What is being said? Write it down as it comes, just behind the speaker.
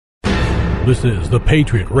This is the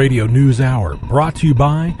Patriot Radio News Hour, brought to you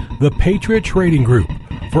by the Patriot Trading Group.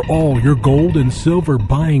 For all your gold and silver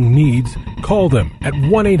buying needs, call them at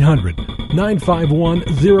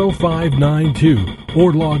 1-800-951-0592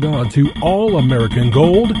 or log on to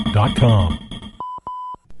allamericangold.com.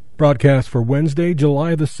 Broadcast for Wednesday,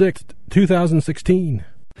 July the 6th, 2016.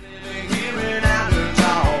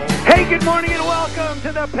 Hey, good morning and welcome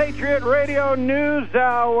to the Patriot Radio News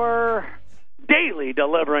Hour. Daily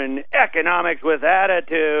delivering economics with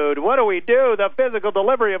attitude. What do? The physical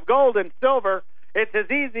delivery of gold and silver. It's as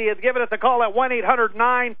easy as giving us a call at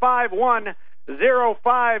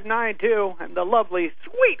 1-800-951-0592. And the lovely,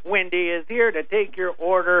 sweet Wendy is here to take your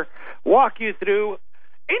order, walk you through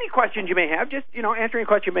any questions you may have, just, answer any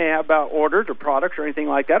question you may have about orders or products or anything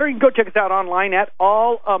like that. Or you can go check us out online at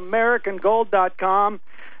allamericangold.com.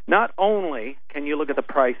 Not only can you look at the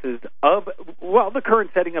prices of, the current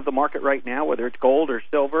setting of the market right now, whether it's gold or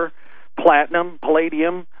silver, platinum,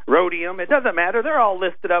 palladium, rhodium, it doesn't matter. They're all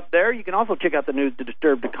listed up there. You can also check out the news to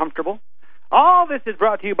disturb the comfortable. All this is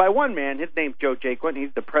brought to you by one man. His name's Joe Jaquin.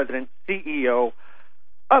 He's the president, CEO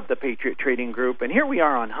of the Patriot Trading Group. And here we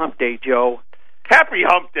are on Hump Day, Joe. Happy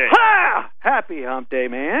Hump Day. Ha! Happy Hump Day,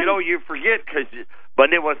 man. You forget because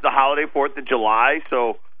Monday was the holiday, 4th of July,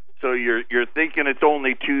 so you're thinking it's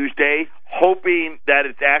only Tuesday, hoping that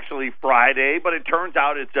it's actually Friday, but it turns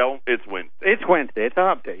out it's Wednesday. It's Wednesday. It's a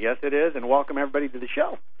Hump Day. Yes, it is, and welcome everybody to the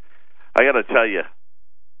show. I got to tell you,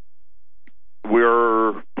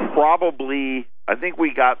 we're probably, I think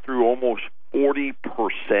we got through almost 40%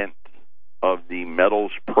 of the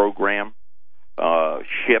metals program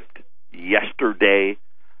shipped yesterday.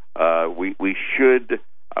 We should,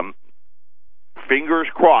 fingers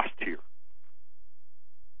crossed here,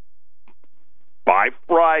 by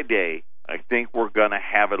Friday, I think we're going to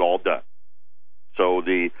have it all done. So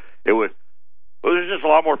there's just a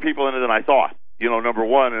lot more people in it than I thought. Number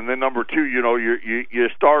one, and then number two, you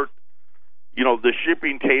start, the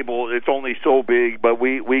shipping table. It's only so big, but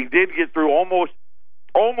we did get through almost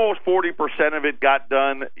 40% of it got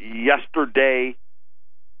done yesterday.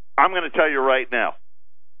 I'm going to tell you right now,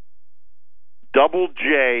 Double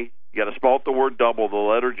J. You got to spell out the word double, the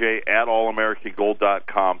letter J, at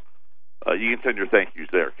allamericangold.com. You can send your thank yous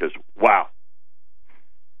there because, wow,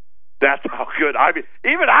 that's how good. I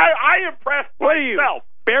impressed myself.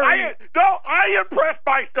 I impressed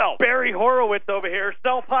myself. Barry Horowitz over here,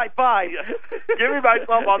 self-high five. Give me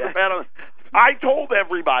myself on the pat. I told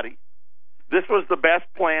everybody this was the best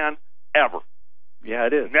plan ever. Yeah,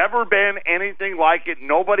 it is. Never been anything like it.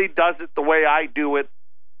 Nobody does it the way I do it.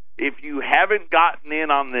 If you haven't gotten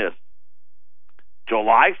in on this,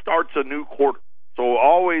 July starts a new quarter. So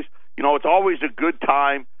always, it's always a good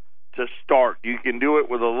time to start. You can do it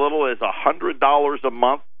with as little as $100 a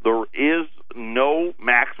month. There is no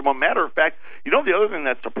maximum. Matter of fact, the other thing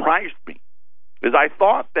that surprised me is I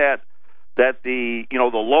thought that the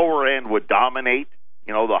lower end would dominate,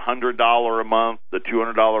 the $100 a month, the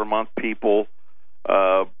 $200 a month people.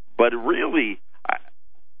 But really,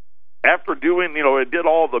 after doing, I did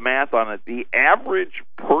all the math on it, the average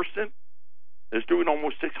person is doing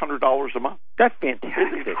almost $600 a month. That's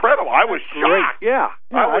fantastic. It's incredible. I was shocked. Yeah.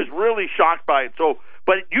 I was really shocked by it. So,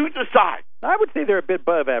 but you decide. I would say they're a bit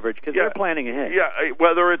above average because they're planning ahead. Yeah,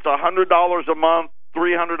 whether it's $100 a month,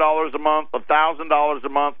 $300 a month, $1,000 a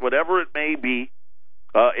month, whatever it may be.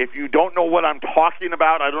 If you don't know what I'm talking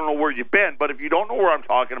about, I don't know where you've been, but if you don't know where I'm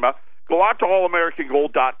talking about, go out to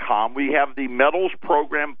allamericangold.com. We have the metals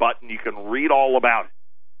program button. You can read all about it.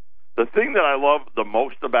 The thing that I love the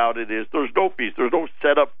most about it is there's no fees. There's no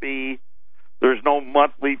setup fee. There's no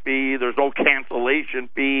monthly fee. There's no cancellation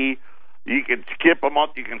fee. You can skip a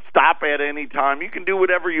month. You can stop at any time. You can do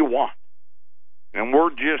whatever you want. And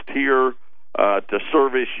we're just here to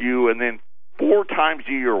service you. And then 4 times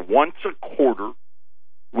a year, once a quarter,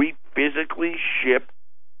 we physically ship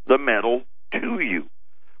the metal to you.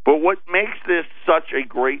 But what makes this such a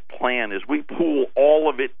great plan is we pool all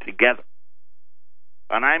of it together.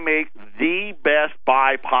 And I make the best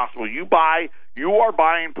buy possible. You are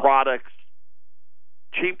buying products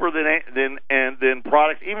cheaper than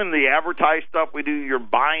products. Even the advertised stuff we do, you're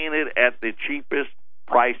buying it at the cheapest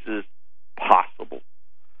prices possible.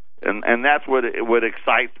 And that's what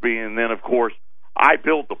excites me. And then, of course, I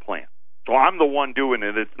build the plan. So I'm the one doing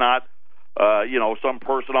it. It's not, some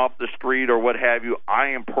person off the street or what have you. I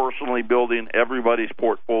am personally building everybody's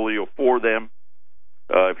portfolio for them.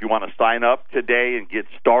 If you want to sign up today and get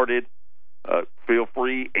started, feel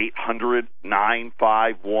free,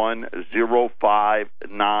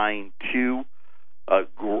 800-951-0592.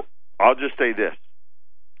 I'll just say this.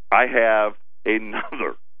 I have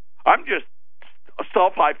another. I'm just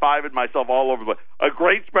self-high-fiving myself all over the place. A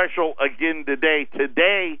great special again today.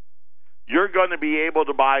 Today, you're going to be able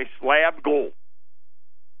to buy slab gold.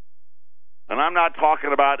 And I'm not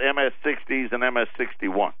talking about MS60s and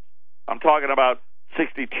MS61s. I'm talking about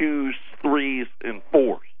 62s, 3s, and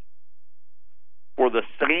 4s. For the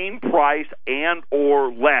same price and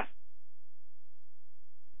or less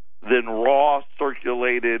than raw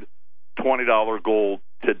circulated $20 gold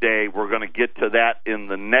today. We're going to get to that in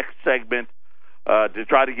the next segment to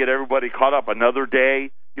try to get everybody caught up. Another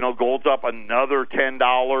day, gold's up another $10,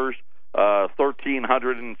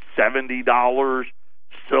 $1,370.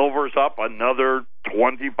 Silver's up another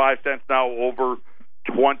 25 cents, now over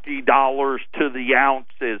 $20 to the ounce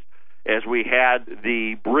as we had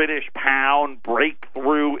the British pound break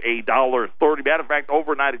through $1.30. Matter of fact,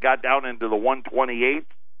 overnight it got down into the 128.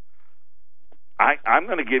 I'm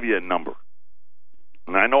going to give you a number.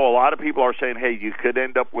 And I know a lot of people are saying, hey, you could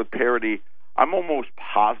end up with parity. I'm almost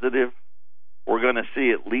positive we're going to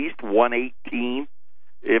see at least 118.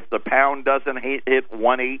 If the pound doesn't hit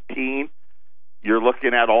 118, you're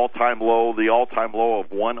looking at the all-time low of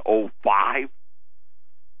 105.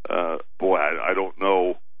 Boy, I don't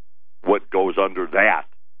know what goes under that.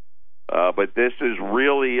 But this is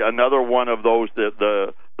really another one of those,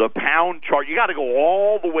 the pound chart. You got to go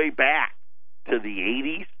all the way back to the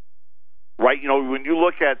 80s, right? When you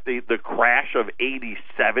look at the crash of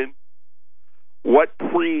 87, what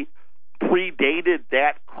predated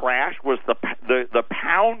that crash was the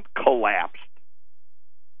pound collapsed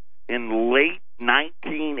in late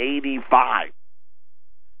 1985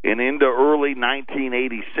 and into early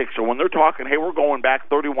 1986. So when they're talking, hey, we're going back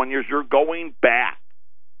 31 years, you're going back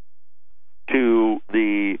to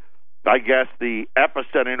the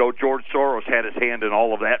epicenter. George Soros had his hand in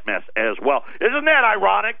all of that mess as well. Isn't that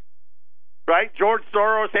ironic? Right? George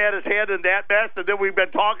Soros had his hand in that mess, and then we've been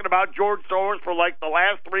talking about George Soros for like the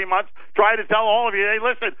last 3 months, trying to tell all of you, hey,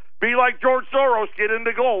 listen, be like George Soros, get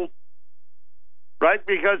into gold. Right?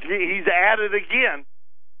 Because he's at it again.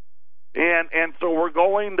 And so we're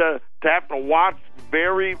going to have to watch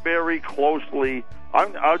very, very closely.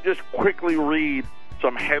 I'll just quickly read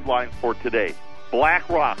some headlines for today.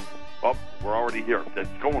 BlackRock. Oh, we're already here. It's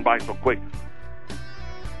going by so quick.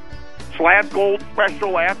 Slab gold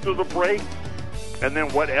special after the break. And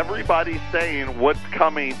then what everybody's saying, what's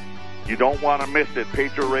coming, you don't want to miss it.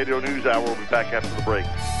 Patriot Radio News Hour will be back after the break.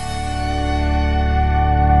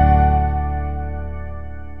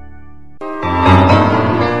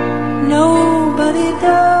 Nobody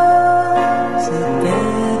does it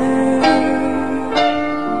better.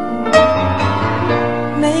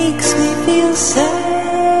 Makes me feel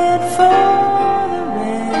sad for the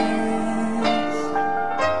rest.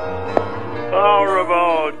 Oh,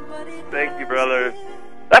 Ramon. Thank you, brother.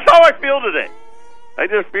 That's how I feel today. I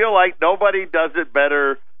just feel like nobody does it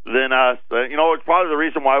better than us. It's probably the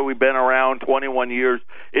reason why we've been around 21 years.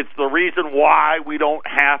 It's the reason why we don't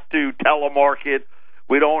have to telemarket.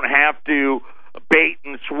 We don't have to bait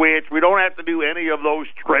and switch. We don't have to do any of those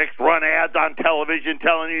tricks, run ads on television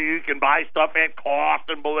telling you can buy stuff at cost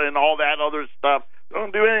and all that other stuff. We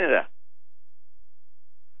don't do any of that.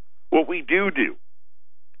 What we do. Do.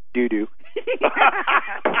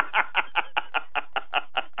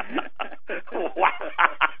 Wow.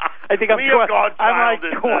 I think I'm like 12.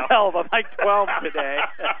 Now. I'm like 12 today.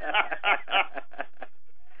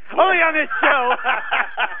 Only on this show.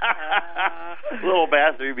 Little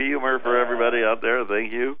bathroom humor for everybody out there.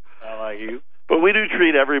 Thank you. I like you. But we do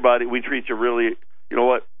treat everybody. We treat you really,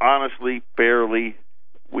 honestly, fairly.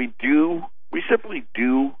 We simply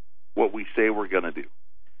do what we say we're going to do.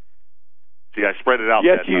 See, I spread it out.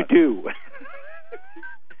 Yes, you do.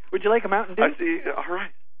 Would you like a Mountain Dew? I see. All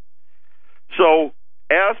right. So,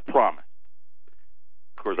 as promised,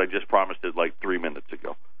 of course, I just promised it like 3 minutes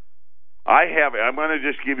ago. I'm going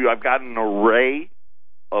to just give you, I've got an array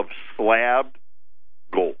of slabbed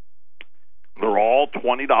gold. They're all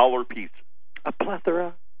 $20 pieces. A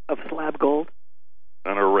plethora of slab gold?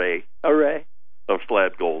 An array. Of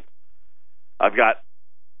slab gold. I've got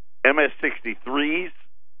MS63s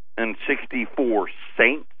and 64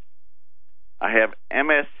 Saints. I have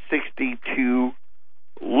MS62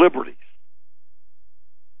 Liberties.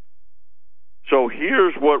 So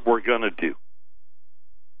here's what we're going to do.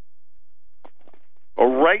 A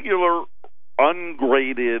regular,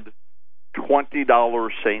 ungraded $20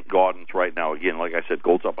 St. Gaudens right now. Again, like I said,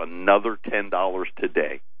 gold's up another $10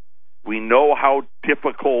 today. We know how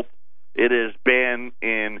difficult it has been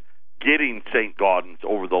in getting St. Gaudens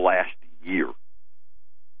over the last year.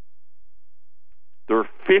 They're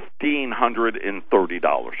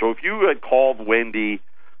 $1,530. So if you had called Wendy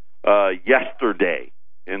yesterday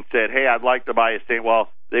and said, hey, I'd like to buy a Saint, well,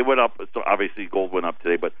 they went up, so obviously gold went up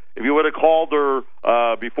today, but if you would have called her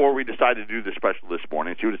before we decided to do the special this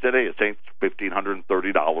morning, she would have said, hey, a Saint's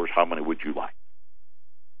 $1,530. How many would you like?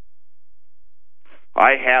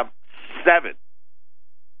 I have 7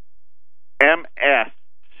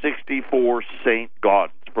 MS-64 St.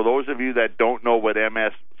 Gaudens. For those of you that don't know what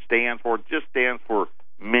MS stands for, it just stands for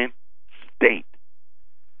Mint State.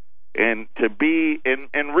 And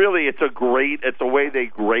really it's a way they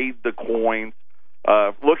grade the coins.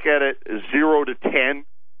 Look at it 0 to 10,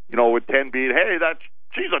 with 10 being, hey,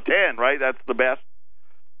 she's a 10, right? That's the best.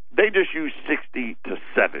 They just use 60 to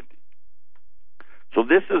 70. So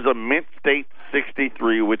this is a Mint State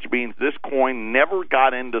 63, which means this coin never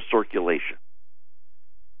got into circulation,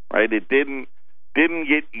 right? It didn't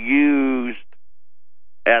get used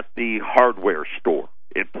at the hardware store.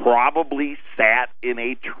 It probably sat in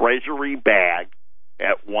a treasury bag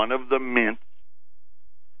at one of the mints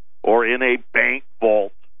or in a bank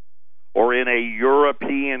vault or in a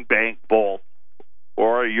European bank vault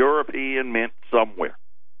or a European mint somewhere.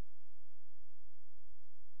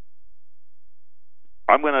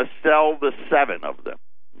 I'm going to sell the 7 of them.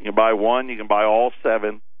 You can buy one, you can buy all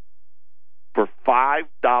 7 for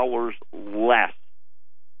 $5 less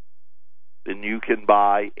than you can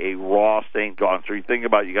buy a raw St. Gaudens. So you think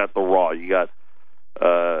about, you got the raw, you got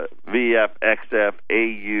VF, XF,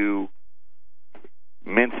 AU,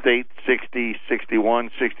 Mint State 60, 61,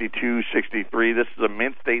 62, 63. This is a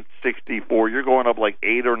Mint State 64. You're going up like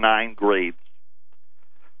 8 or 9 grades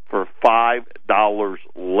for $5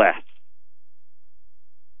 less.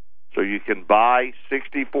 So you can buy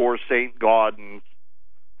 64 St. Gaudens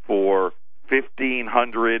for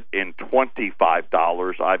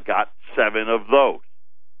 $1,525. I've got 7 of those.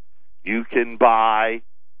 You can buy,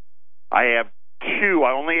 I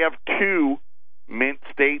only have 2 Mint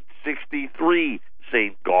State 63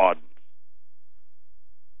 St. Gaudens.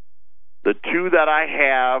 The 2 that I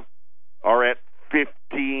have are at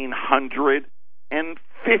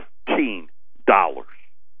 $1,515.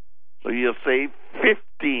 So you'll save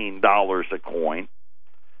 $15 a coin.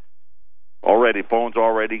 Already, phone's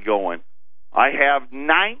already going. I have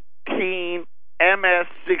 19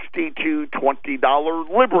 MS-62 $20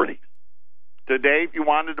 Liberties. Today, if you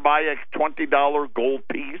wanted to buy a $20 gold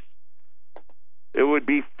piece, it would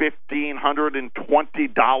be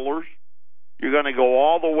 $1,520. You're going to go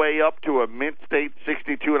all the way up to a Mint State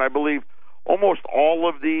 62, and I believe almost all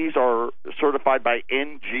of these are certified by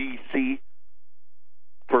NGC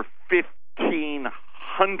for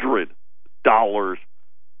 $1,500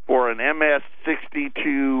 for an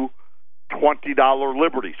MS-62 $20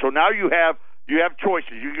 Liberty. So now you have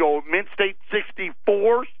choices. You go Mint State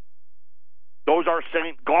 64s. Those are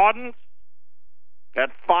St. Gaudens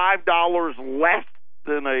at $5 less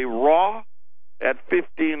than a raw at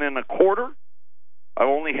 $15.25. I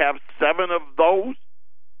only have 7 of those.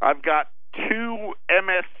 I've got 2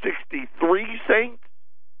 MS-63 Saints.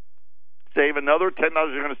 Save another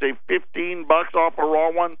 $10. You're going to save $15 off a raw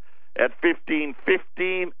one at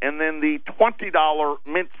 $15.15, and then the $20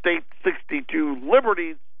 Mint State 62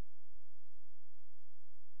 Liberties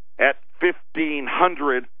at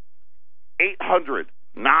 $1,500.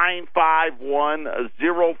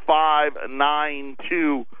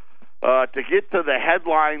 800-951-0592 to get to the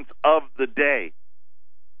headlines of the day.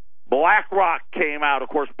 BlackRock came out. Of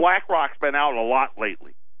course, BlackRock's been out a lot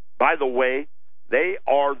lately. By the way, they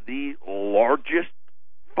are the largest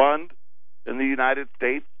fund in the United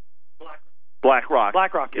States. BlackRock.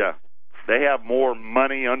 Yeah. They have more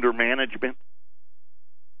money under management.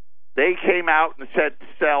 They came out and said,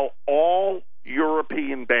 sell all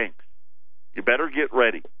European banks. You better get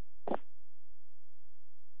ready.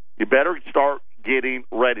 You better start getting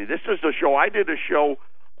ready. This is a show. I did a show,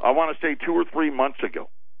 I want to say 2 or 3 months ago.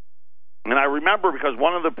 And I remember because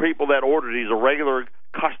one of the people that ordered, he's a regular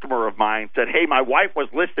customer of mine, said, hey, my wife was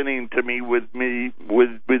listening to me with me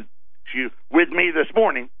this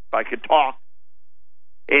morning, if I could talk.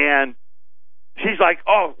 And she's like,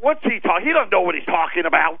 oh, what's he talking? He doesn't know what he's talking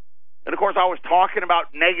about. And, of course, I was talking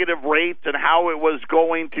about negative rates and how it was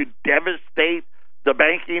going to devastate the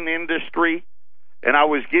banking industry. And I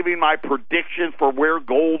was giving my prediction for where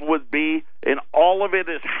gold would be. And all of it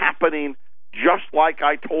is happening just like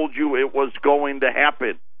I told you it was going to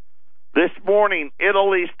happen. This morning,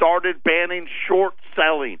 Italy started banning short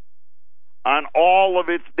selling on all of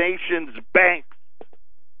its nation's banks.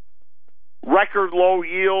 Record low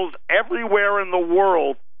yields everywhere in the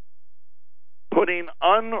world, putting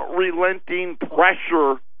unrelenting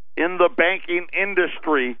pressure in the banking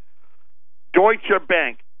industry. Deutsche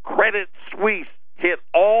Bank, Credit Suisse hit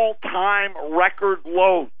all-time record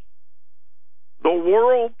lows. The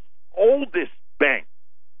world's oldest bank.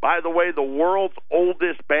 By the way, the world's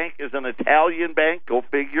oldest bank is an Italian bank. Go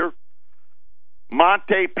figure.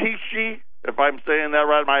 Montepischi, if I'm saying that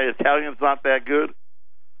right, my Italian's not that good.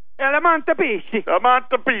 Montepischi.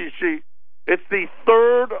 Montepischi. It's the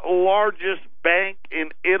third largest bank in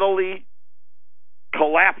Italy,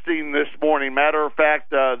 collapsing this morning. Matter of fact,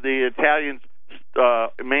 the Italians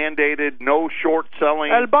mandated no short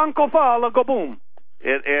selling. El banco fa, go boom.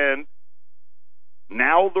 And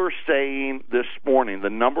now they're saying this morning, the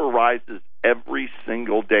number rises every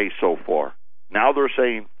single day so far. Now they're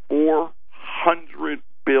saying $400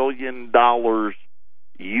 billion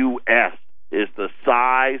U.S. is the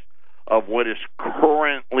size of what is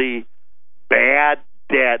currently bad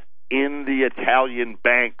debt in the Italian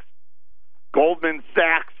banks. Goldman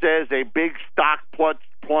Sachs says a big stock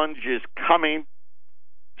plunge is coming.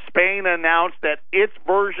 Spain announced that its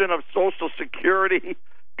version of Social Security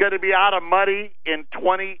going to be out of money in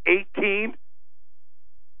 2018.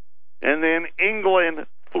 And then England,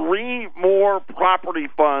 3 more property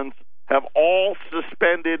funds have all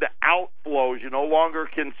suspended outflows. You no longer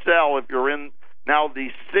can sell if you're in now the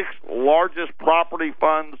 6th largest property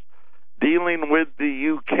funds dealing with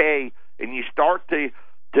the UK, and you start to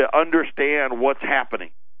understand what's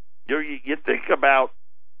happening. You think about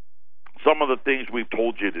some of the things we've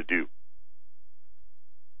told you to do.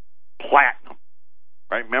 Platinum,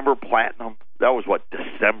 right? Remember platinum? That was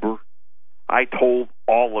December? I told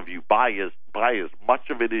all of you, buy as much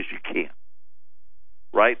of it as you can.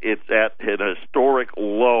 Right? It's at an historic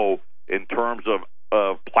low in terms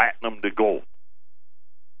of platinum to gold.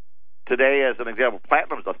 Today, as an example,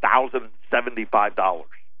 platinum is $1,075.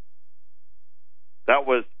 That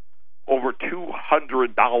was over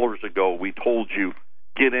 $200 ago. We told you,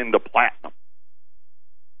 get into platinum.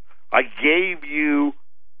 I gave you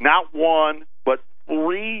not one, but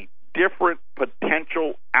 3 different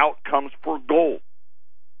potential outcomes for gold.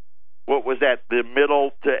 What was that? The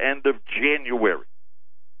middle to end of January.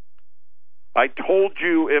 I told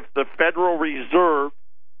you if the Federal Reserve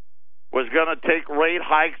was going to take rate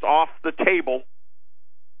hikes off the table,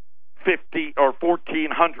 50 or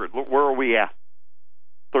 1,400. Where are we at?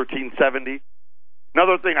 1,370.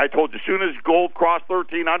 Another thing I told you, as soon as gold crossed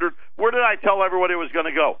 1,300, where did I tell everybody it was going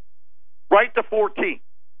to go? Right to 14.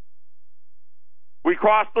 We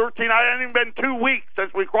crossed 13. It hasn't even been 2 weeks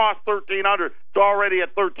since we crossed 1,300. It's already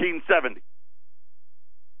at 1,370.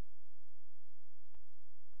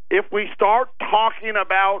 If we start talking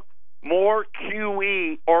about more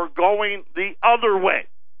QE or going the other way,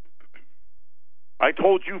 I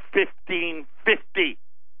told you 1,550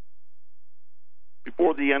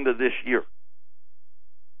 before the end of this year.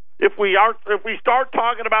 If we start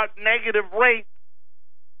talking about negative rates,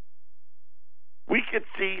 we could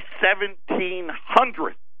see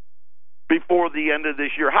 1,700 before the end of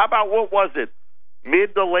this year. How about, what was it,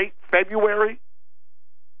 mid to late February?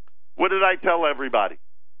 What did I tell everybody?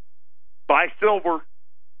 Buy silver.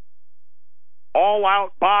 All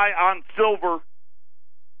out buy on silver.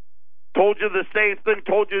 Told you the same thing.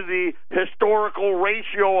 Told you the historical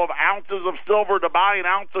ratio of ounces of silver to buy an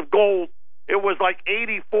ounce of gold. It was like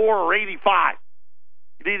 84 or 85.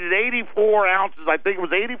 You needed 84 ounces. I think it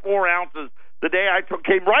was 84 ounces the day I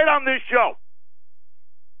came right on this show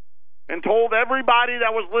and told everybody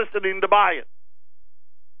that was listening to buy it.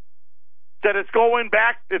 Said it's going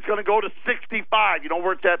back. It's going to go to 65. You know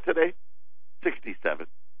where it's at today? 67.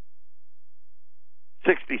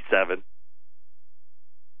 67.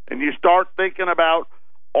 And you start thinking about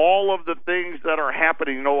all of the things that are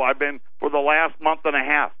happening. You know, I've been, for the last month and a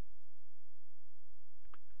half,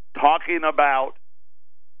 talking about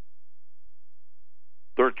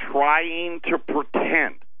they're trying to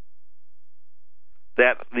pretend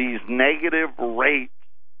that these negative rates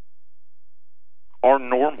are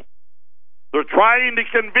normal. They're trying to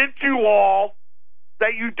convince you all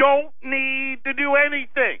that you don't need to do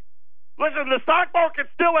anything. Listen, the stock market's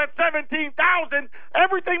still at 17,000.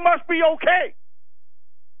 Everything must be okay.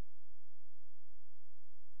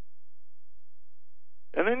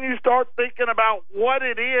 And then you start thinking about what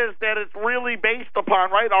it is that it's really based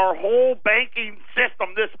upon, right? Our whole banking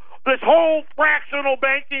system, this whole fractional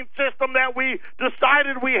banking system that we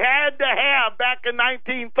decided we had to have back in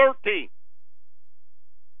 1913.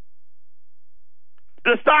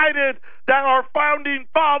 Decided that our founding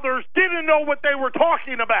fathers didn't know what they were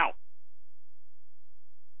talking about.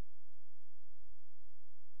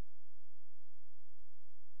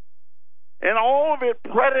 And all of it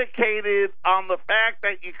predicated on the fact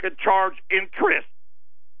that you could charge interest.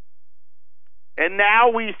 And now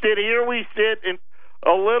we sit in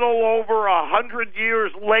a little over 100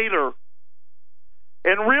 years later,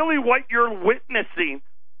 and really what you're witnessing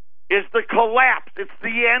is the collapse. It's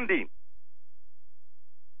the ending.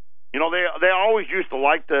 You know, they always used to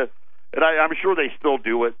like to, and I'm sure they still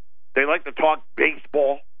do it, they like to talk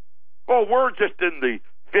baseball. Oh, we're just in the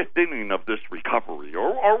fifth inning of this recovery,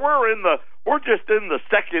 or we're just in the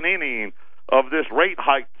second inning of this rate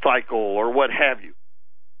hike cycle, or what have you.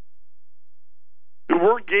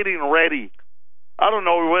 We're getting ready. I don't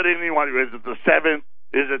know what inning. Is it the seventh?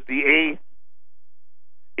 Is it the eighth?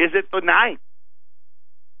 Is it the ninth?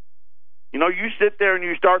 You know, you sit there and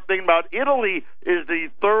you start thinking about Italy is the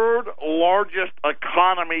third largest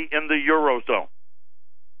economy in the Eurozone.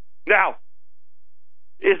 Now,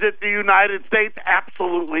 is it the United States?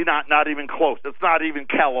 Absolutely not. Not even close. It's not even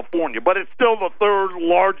California. But it's still the third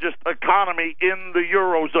largest economy in the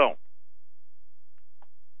Eurozone.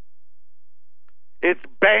 Its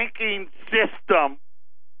banking system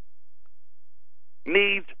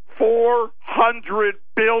needs $400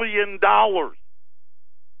 billion.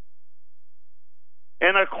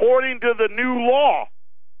 And according to the new law,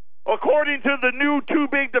 according to the new too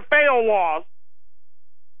big to fail laws,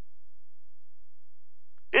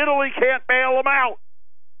 Italy can't bail them out.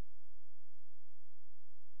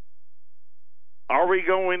 Are we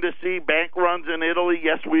going to see bank runs in Italy?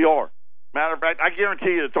 Yes, we are. Matter of fact, I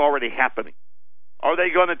guarantee you it's already happening. Are they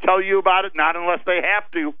going to tell you about it? Not unless they have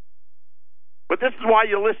to. But this is why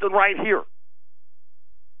you listen right here.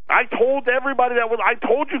 I told everybody I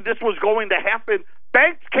told you this was going to happen.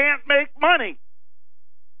 Banks can't make money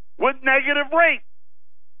with negative rates.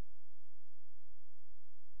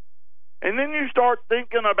 And then you start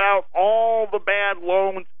thinking about all the bad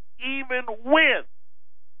loans, even with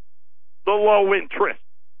the low interest.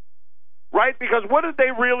 Right? Because what did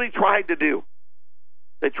they really try to do?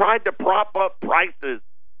 They tried to prop up prices.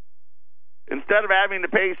 Instead of having to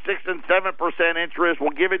pay 6 and 7% interest,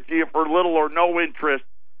 we'll give it to you for little or no interest,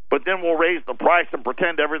 but then we'll raise the price and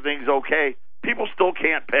pretend everything's okay. People still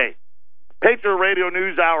can't pay. Patriot Radio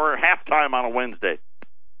News Hour, halftime on a Wednesday.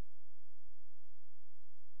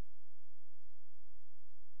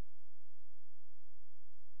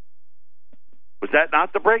 Was that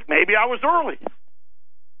not the break? Maybe I was early.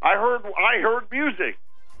 I heard music.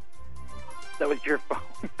 That was your phone.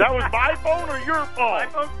 That was my phone or your phone? My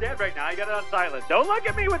phone's dead right now. I got it on silent. Don't look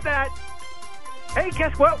at me with that. Hey,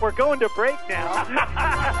 guess what? We're going to break now.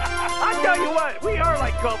 I tell you what, we are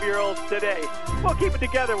like 12-year-olds today. We'll keep it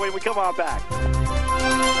together when we come on back. Well,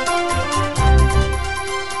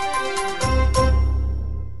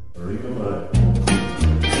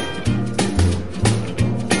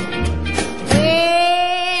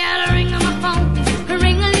 ring on my phone,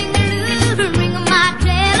 ring-a-ling-a-loo, ring on my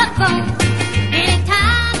telephone.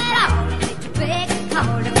 Anytime at all, it's a big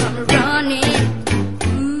call to come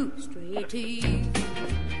running straight to you.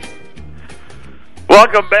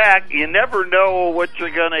 Welcome back. You never know what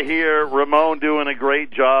you're going to hear. Ramon doing a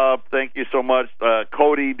great job. Thank you so much.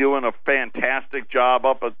 Cody doing a fantastic job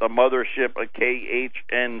up at the mothership at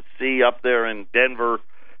KHNC up there in Denver.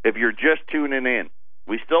 If you're just tuning in,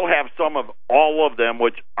 we still have some of all of them,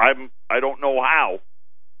 which I don't know how.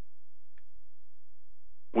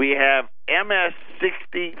 We have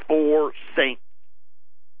MS64 Saints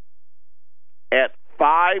at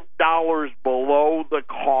 $5 below the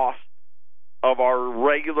cost of our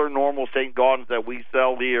regular normal St. Gaudens that we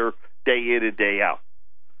sell here day in and day out.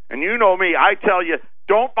 And you know me, I tell you,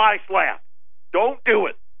 don't buy slab. Don't do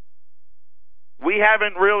it. We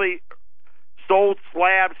haven't really sold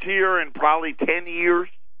slabs here in probably 10 years,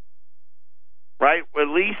 right? At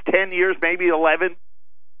least 10 years, maybe 11.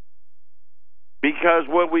 Because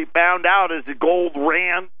what we found out is the gold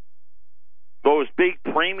ran. Those big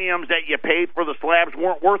premiums that you paid for the slabs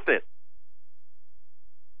weren't worth it.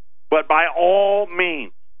 But by all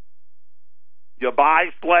means, you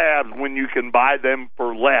buy slabs when you can buy them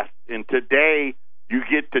for less. And today, you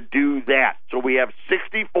get to do that. So we have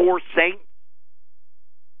 64 Saints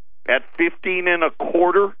at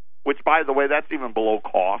 $15.25, which, by the way, that's even below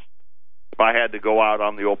cost. If I had to go out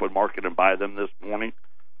on the open market and buy them this morning.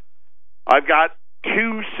 I've got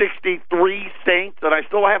 263 Saints, and I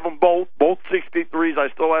still have them both 63s. I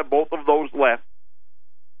still have both of those left.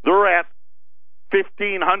 They're at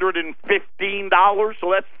 $1,515,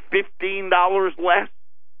 so that's $15 less.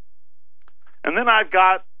 And then I've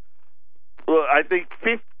got, I think,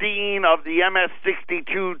 15 of the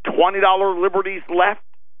MS62 $20 Liberties left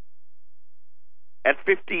at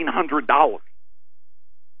 $1,500.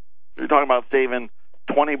 You're talking about saving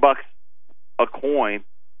 $20 a coin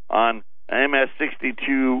on an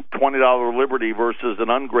MS62 $20 Liberty versus an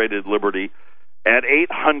ungraded Liberty at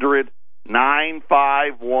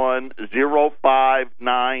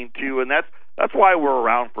 800-951-0592, and That's why we're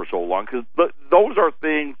around for so long, because those are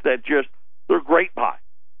things that they're great buys.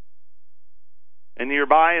 And you're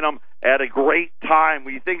buying them at a great time.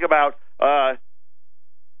 When you think about Van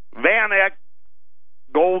Eck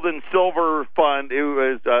Gold and Silver Fund, it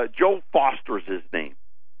was Joe Foster's his name.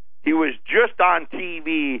 He was just on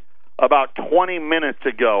TV about 20 minutes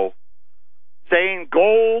ago saying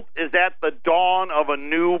gold is at the dawn of a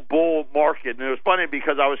new bull market. And it was funny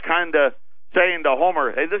because I was kind of saying to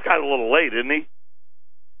Homer, hey, this guy's a little late, isn't he?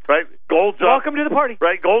 Right? Gold's up. Welcome to the party.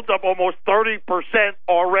 Right? Gold's up almost 30%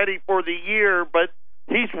 already for the year, but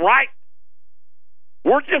he's right.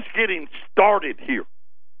 We're just getting started here.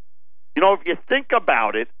 You know, if you think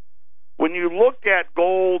about it, when you look at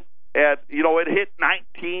gold it hit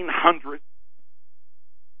 1900.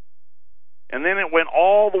 And then it went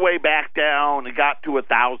all the way back down and got to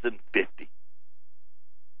 1,050.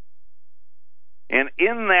 And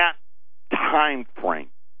in that time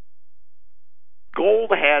frame,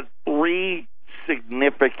 gold had 3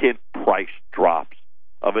 significant price drops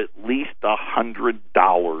of at least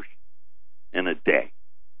 $100 in a day.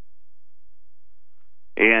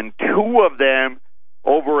 And 2 of them,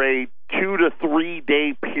 over a 2 to 3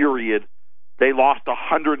 day period, they lost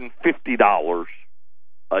 $150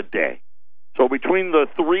 a day. So between the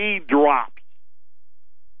 3 drops,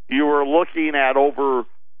 you were looking at over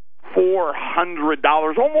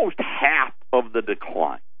 $400, almost half of the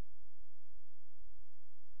decline.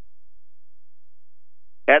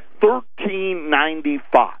 At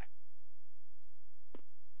 $13.95,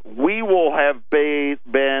 we'll have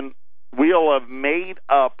made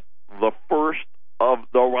up the first of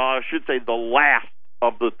the last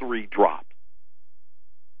of the 3 drops.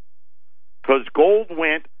 Because gold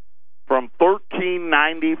went from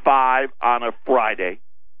 $13.95 on a Friday,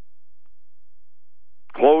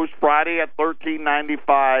 closed Friday at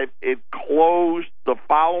 $13.95. It closed the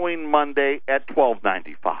following Monday at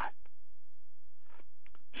 $12.95.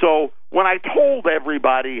 So when I told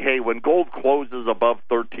everybody, hey, when gold closes above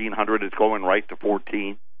 $1,300, it's going right to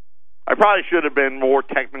 $14, I probably should have been more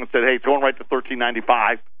technical and said, hey, it's going right to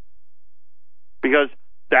 $13.95, because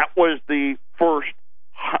that was the first,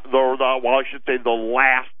 the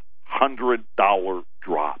last $100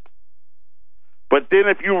 drop. But then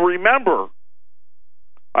if you remember,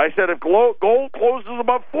 I said if gold closes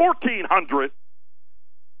above $1,400,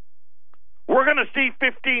 we're going to see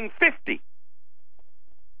 $1,550.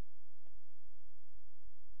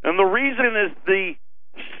 And the reason is the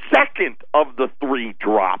second of the 3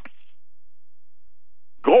 drops.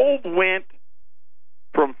 Gold went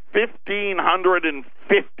from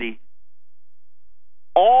 $1,550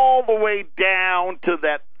 all the way down to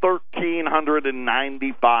that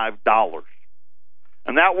 $1,395.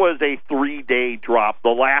 And that was a 3-day drop, the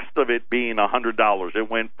last of it being $100. It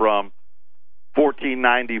went from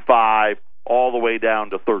 $14.95 all the way down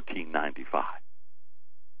to $13.95.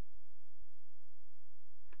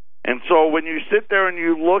 And so when you sit there and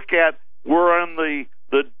you look at, we're on the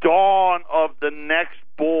dawn of the next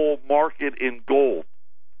bull market in gold,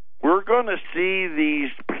 we're going to see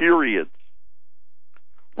these periods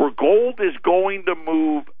where gold is going to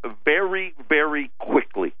move very, very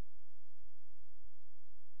quickly.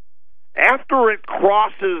 After it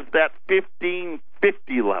crosses that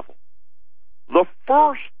 1550 level, the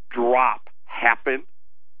first drop happened.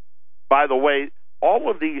 By the way,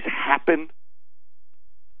 all of these happened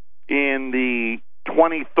in the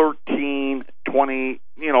 2013,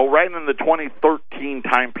 right in the 2013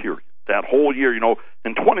 time period. That whole year,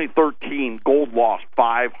 in 2013, gold lost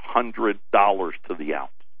 $500 to the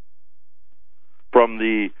ounce from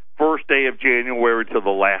the first day of January to the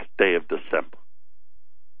last day of December.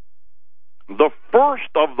 The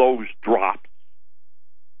first of those drops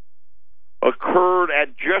occurred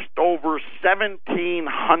at just over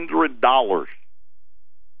 $1,700.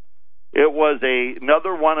 It was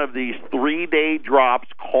another one of these 3-day drops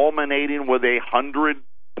culminating with a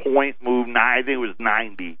 100-point move. I think it was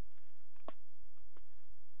 90.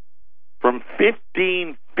 From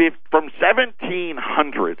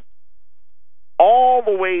 1,700 all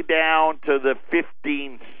the way down to the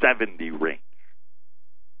 1,570 range.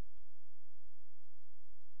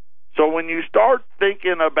 So when you start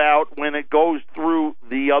thinking about when it goes through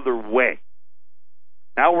the other way,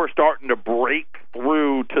 now we're starting to break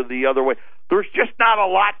through to the other way. There's just not a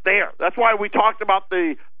lot there. That's why we talked about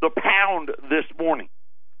the pound this morning.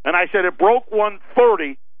 And I said it broke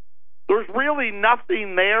 130. There's really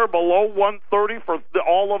nothing there below 130 for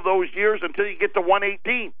all of those years until you get to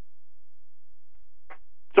 118.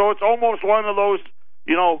 So it's almost one of those,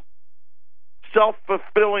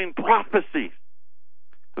 self-fulfilling prophecies.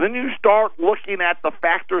 Then you start looking at the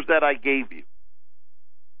factors that I gave you.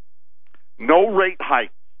 No rate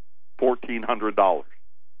hike, $1,400.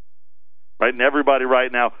 Right? And everybody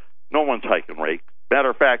right now, no one's hiking rates. Matter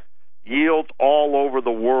of fact, yields all over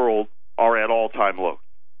the world are at all-time lows.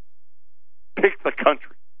 Pick the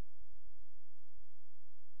country.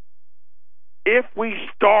 If we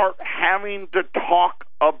start having to talk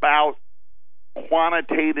about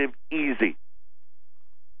quantitative easing,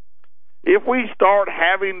 if we start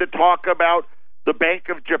having to talk about the Bank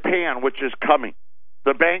of Japan, which is coming,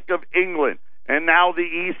 the Bank of England, and now the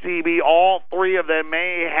ECB, all three of them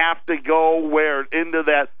may have to go into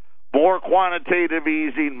that more quantitative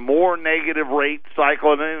easing, more negative rate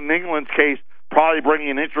cycle, and in England's case, probably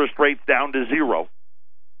bringing interest rates down to zero.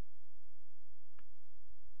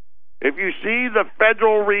 If you see the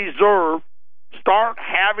Federal Reserve start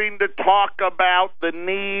having to talk about the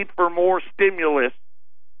need for more stimulus,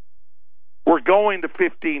 we're going to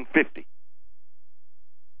 1550.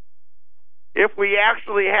 If we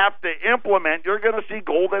actually have to implement, you're going to see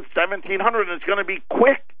gold at 1,700, and it's going to be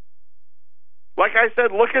quick. Like I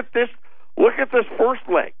said, look at this first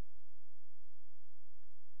leg.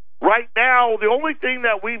 Right now, the only thing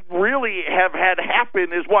that we really have had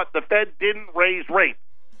happen is what? The Fed didn't raise rates.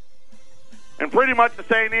 And pretty much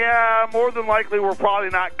saying, yeah, more than likely we're probably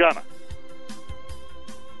not gonna.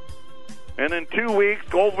 And in 2 weeks,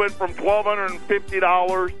 gold went from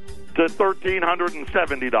 $1,250 to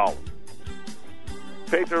 $1,370.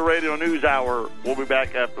 Patriot Radio News Hour. We'll be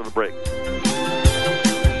back after the break.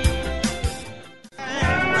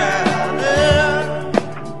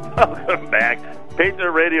 Welcome back.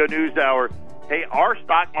 Patriot Radio News Hour. Hey, our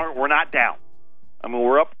stock market, we're not down. I mean,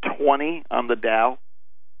 we're up 20 on the Dow,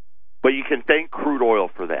 but you can thank crude oil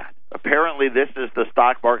for that. Apparently, this is the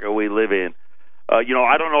stock market we live in. I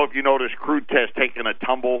don't know if you noticed crude test taking a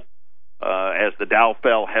tumble as the Dow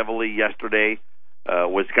fell heavily yesterday.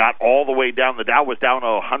 Got all the way down. The Dow was down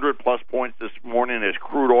 100-plus points this morning as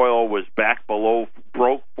crude oil was back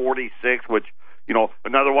broke 46, which,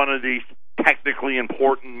 another one of these technically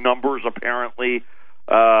important numbers apparently.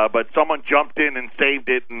 But someone jumped in and saved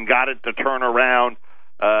it and got it to turn around.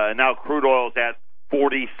 Now crude oil's at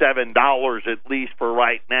 $47 at least for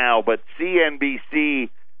right now. But CNBC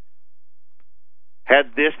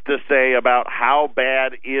had this to say about how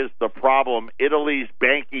bad is the problem. Italy's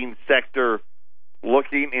banking sector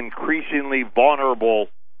looking increasingly vulnerable,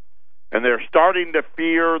 and they're starting to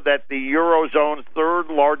fear that the Eurozone's third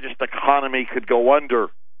largest economy could go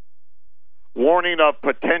under, warning of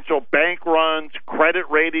potential bank runs, credit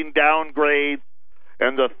rating downgrades,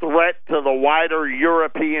 and the threat to the wider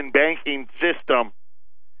European banking system.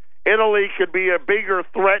 Italy could be a bigger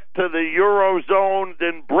threat to the Eurozone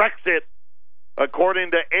than Brexit,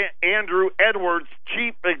 according to Andrew Edwards,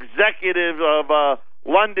 chief executive of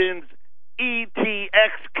London's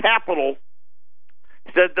ETX Capital.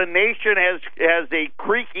 Said the nation has a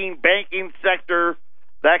creaking banking sector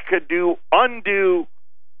that could undo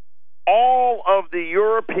all of the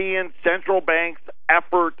European Central Bank's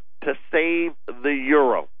effort to save the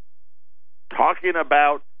euro. Talking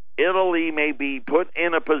about Italy may be put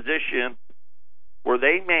in a position where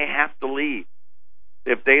they may have to leave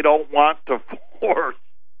if they don't want to force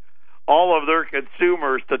all of their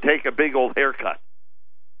consumers to take a big old haircut.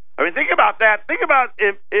 I mean, think about that. Think about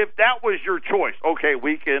if that was your choice. Okay,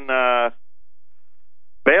 we can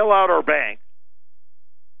bail out our banks,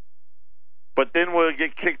 but then we'll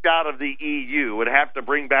get kicked out of the EU and have to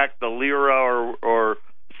bring back the lira or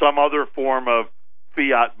some other form of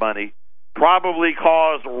fiat money, probably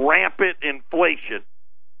cause rampant inflation.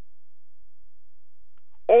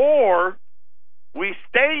 Or we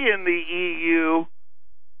stay in the EU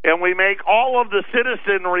and we make all of the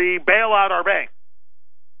citizenry bail out our banks.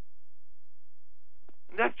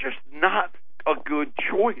 That's just not a good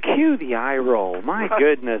choice. Cue the eye roll. My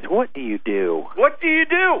goodness, what do you do? What do you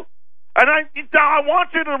do? And I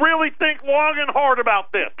want you to really think long and hard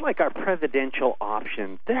about this. Like our presidential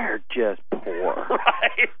options, they're just poor.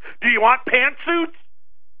 Right? Do you want pantsuits?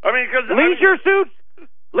 I mean, because leisure suits,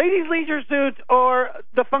 ladies' leisure suits, or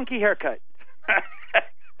the funky haircut.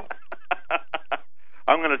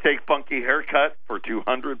 I'm going to take funky haircut for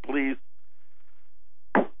 $200, please.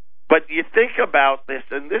 But you think about this,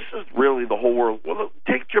 and this is really the whole world. Well, look,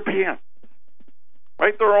 take Japan.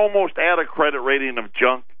 Right? They're almost at a credit rating of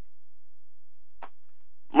junk.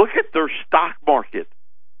 Look at their stock market.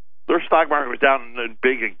 Their stock market was down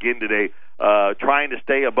big again today, trying to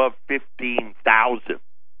stay above 15,000.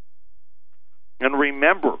 And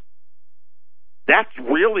remember, that's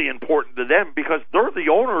really important to them because they're the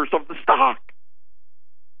owners of the stock.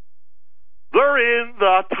 They're in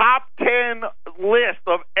the top 10 list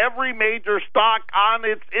of every major stock on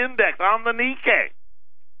its index, on the Nikkei.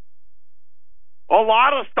 A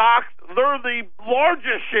lot of stocks, they're the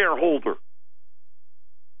largest shareholder.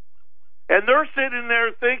 And they're sitting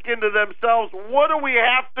there thinking to themselves, what do we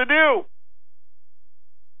have to do?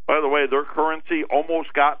 By the way, their currency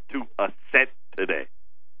almost got to a cent today,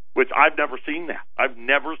 which I've never seen that. I've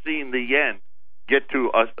never seen the yen get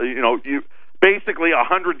to basically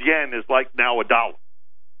 100 yen is like now $1.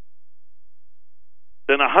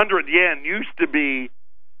 Then 100 yen used to be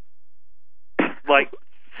like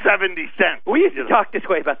 70 cents. We used to talk this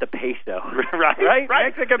way about the peso. Right?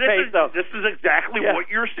 Mexican peso. This is exactly what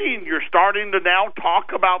you're seeing. You're starting to now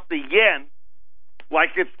talk about the yen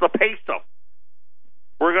like it's the peso.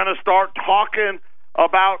 We're going to start talking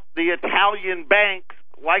about the Italian banks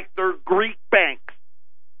like they're Greek banks.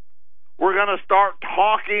 We're going to start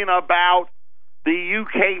talking about the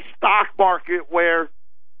UK stock market where,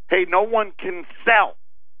 hey, no one can sell.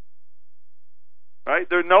 Right?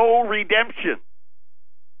 There's no redemption.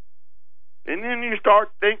 And then you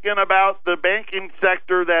start thinking about the banking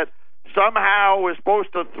sector that somehow is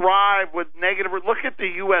supposed to thrive with negative. Look at the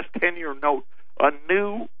U.S. 10-year note, a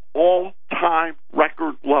new all-time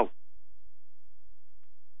record low.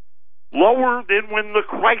 Lower than when the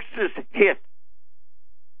crisis hit.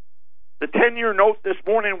 The 10-year note this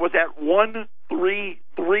morning was at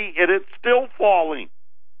 133, and it's still falling.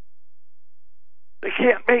 They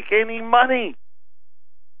can't make any money.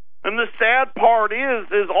 And the sad part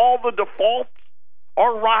is all the defaults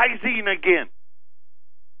are rising again.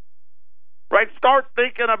 Right? Start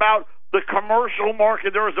thinking about the commercial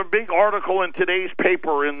market. There was a big article in today's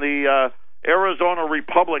paper in the Arizona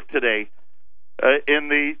Republic today.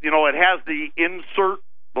 It has the insert,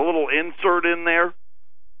 the little insert in there,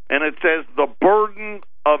 and it says the burden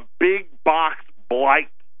of big box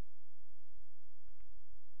blight.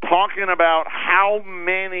 Talking about how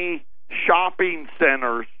many shopping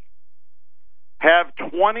centers have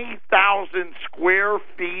 20,000 square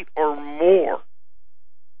feet or more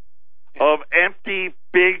of empty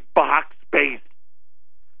big box space.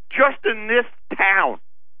 Just in this town,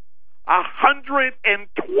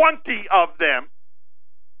 120 of them,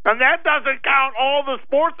 and that doesn't count all the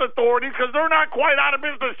sports authorities because they're not quite out of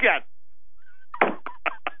business yet.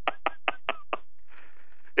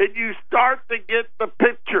 And you start to get the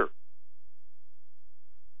picture.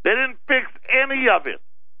 They didn't fix any of it.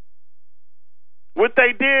 What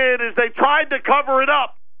they did is they tried to cover it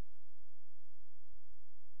up.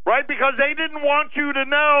 Right? Because they didn't want you to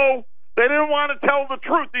know. They didn't want to tell the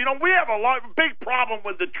truth. We have a big problem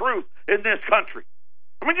with the truth in this country.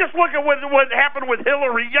 I mean, just look at what happened with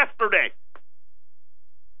Hillary yesterday.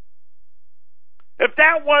 If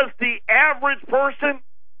that was the average person,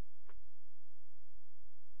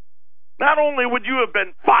 not only would you have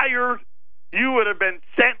been fired, you would have been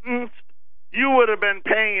sentenced, you would have been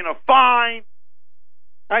paying a fine.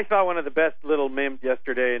 I saw one of the best little memes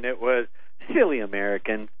yesterday, and it was, silly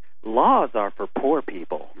Americans, laws are for poor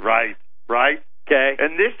people. Right. Okay.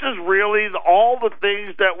 And this is really all the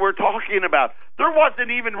things that we're talking about. There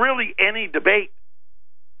wasn't even really any debate.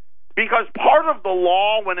 Because part of the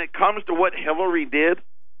law when it comes to what Hillary did,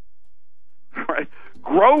 right,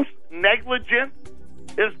 gross negligence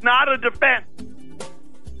is not a defense.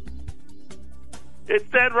 It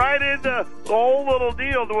said right in the whole little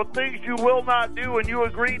deal, the things you will not do and you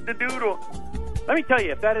agreed to do to them. Let me tell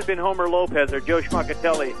you, if that had been Homer Lopez or Joe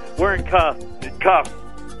Schmuckatelli, we're in cuffs.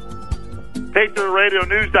 Patriot Radio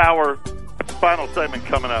News Hour, final segment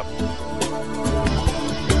coming up.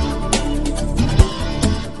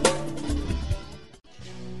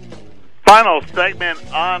 Final segment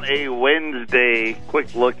on a Wednesday.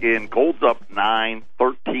 Quick look in. Gold's up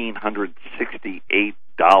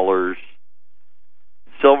 $1,368.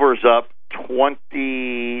 Silver's up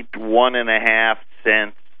 21.5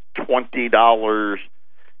 cents,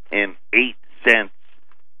 $20.08.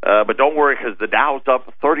 But don't worry, because the Dow's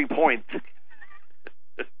up 30 points.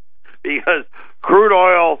 Because crude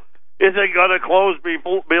oil isn't going to close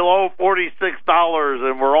below $46,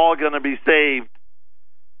 and we're all going to be saved.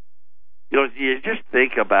 You just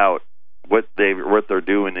think about what they're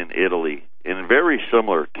doing in Italy, and very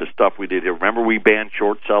similar to stuff we did here. Remember, we banned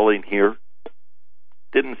short selling here.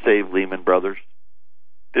 Didn't save Lehman Brothers.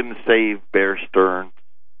 Didn't save Bear Stearns,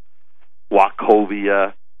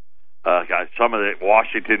 Wachovia. Some of the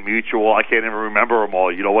Washington Mutual. I can't even remember them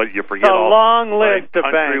all. You know what? You forget a all. Long list of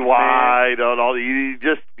Countrywide. banks. All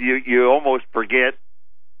you almost forget.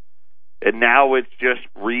 And now it's just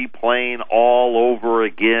replaying all over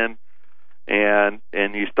again. And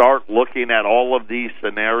you start looking at all of these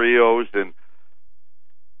scenarios, and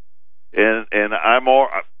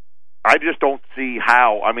I just don't see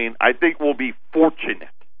how. I mean, I think we'll be fortunate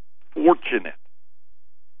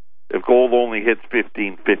if gold only hits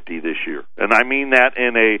 $1,550 this year. And I mean that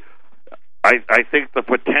in a I think the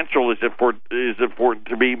potential is for it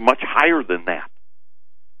to be much higher than that.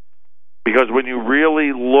 Because when you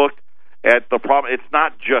really look at the problem, it's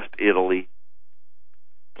not just Italy.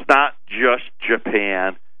 It's not just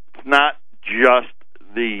Japan. It's not just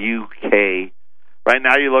the UK. Right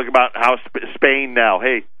now you look about how Spain now,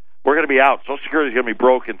 hey, we're going to be out. Social Security is going to be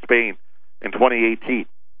broke in Spain in 2018.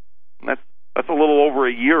 And that's a little over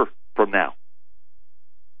a year from now.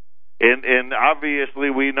 And obviously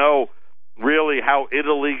we know really how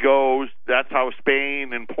Italy goes. That's how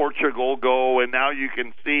Spain and Portugal go. And now you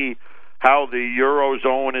can see how the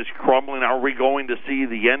Eurozone is crumbling. Are we going to see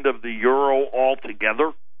the end of the Euro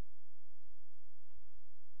altogether?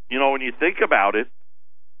 You know, when you think about it,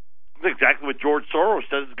 that's exactly what George Soros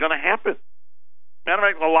says is going to happen. Matter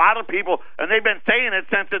of fact, a lot of people, and they've been saying it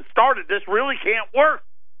since it started, this really can't work.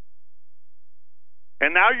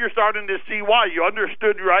 And now you're starting to see why. You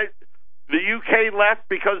understood, right? The UK left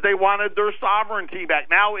because they wanted their sovereignty back.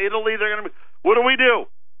 Now Italy, they're going to be, what do?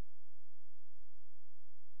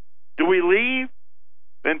 Do we leave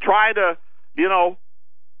and try to,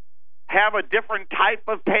 have a different type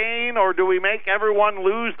of pain, or do we make everyone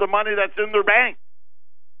lose the money that's in their bank?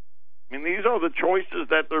 I mean, these are the choices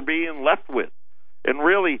that they're being left with. And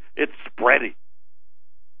really, it's spreading.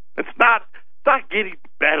 It's not getting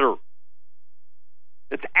better.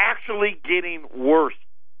 It's actually getting worse.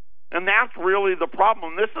 And that's really the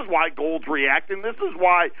problem. This is why gold's reacting. This is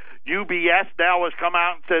why UBS now has come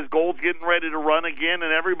out and says gold's getting ready to run again,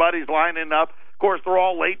 and everybody's lining up. Of course, they're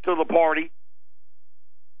all late to the party.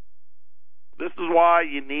 This is why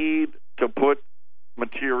you need to put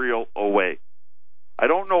material away. I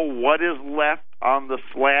don't know what is left on the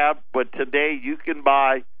slab, but today you can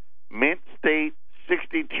buy Mint State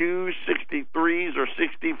 62s, 63s, or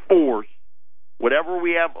 64s, whatever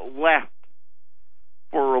we have left,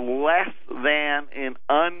 for less than an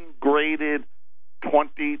ungraded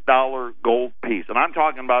 $20 gold piece. And I'm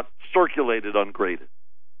talking about circulated ungraded.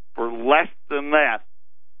 For less than that,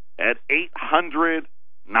 at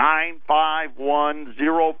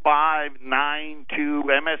 800-951-0592,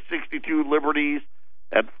 MS62 Liberties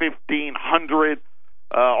at 1,500,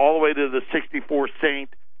 all the way to the 64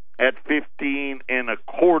 Saint at 15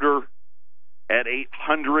 1/4 at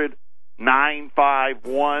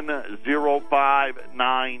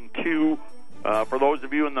 800-951-0592. For those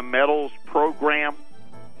of you in the metals program,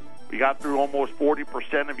 we got through almost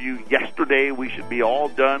 40% of you yesterday. We should be all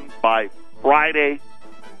done by Friday.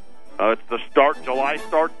 It's the start. July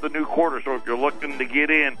starts the new quarter, so if you're looking to get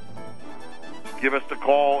in, give us a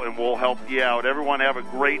call and we'll help you out. Everyone have a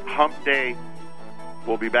great hump day.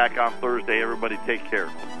 We'll be back on Thursday. Everybody take care.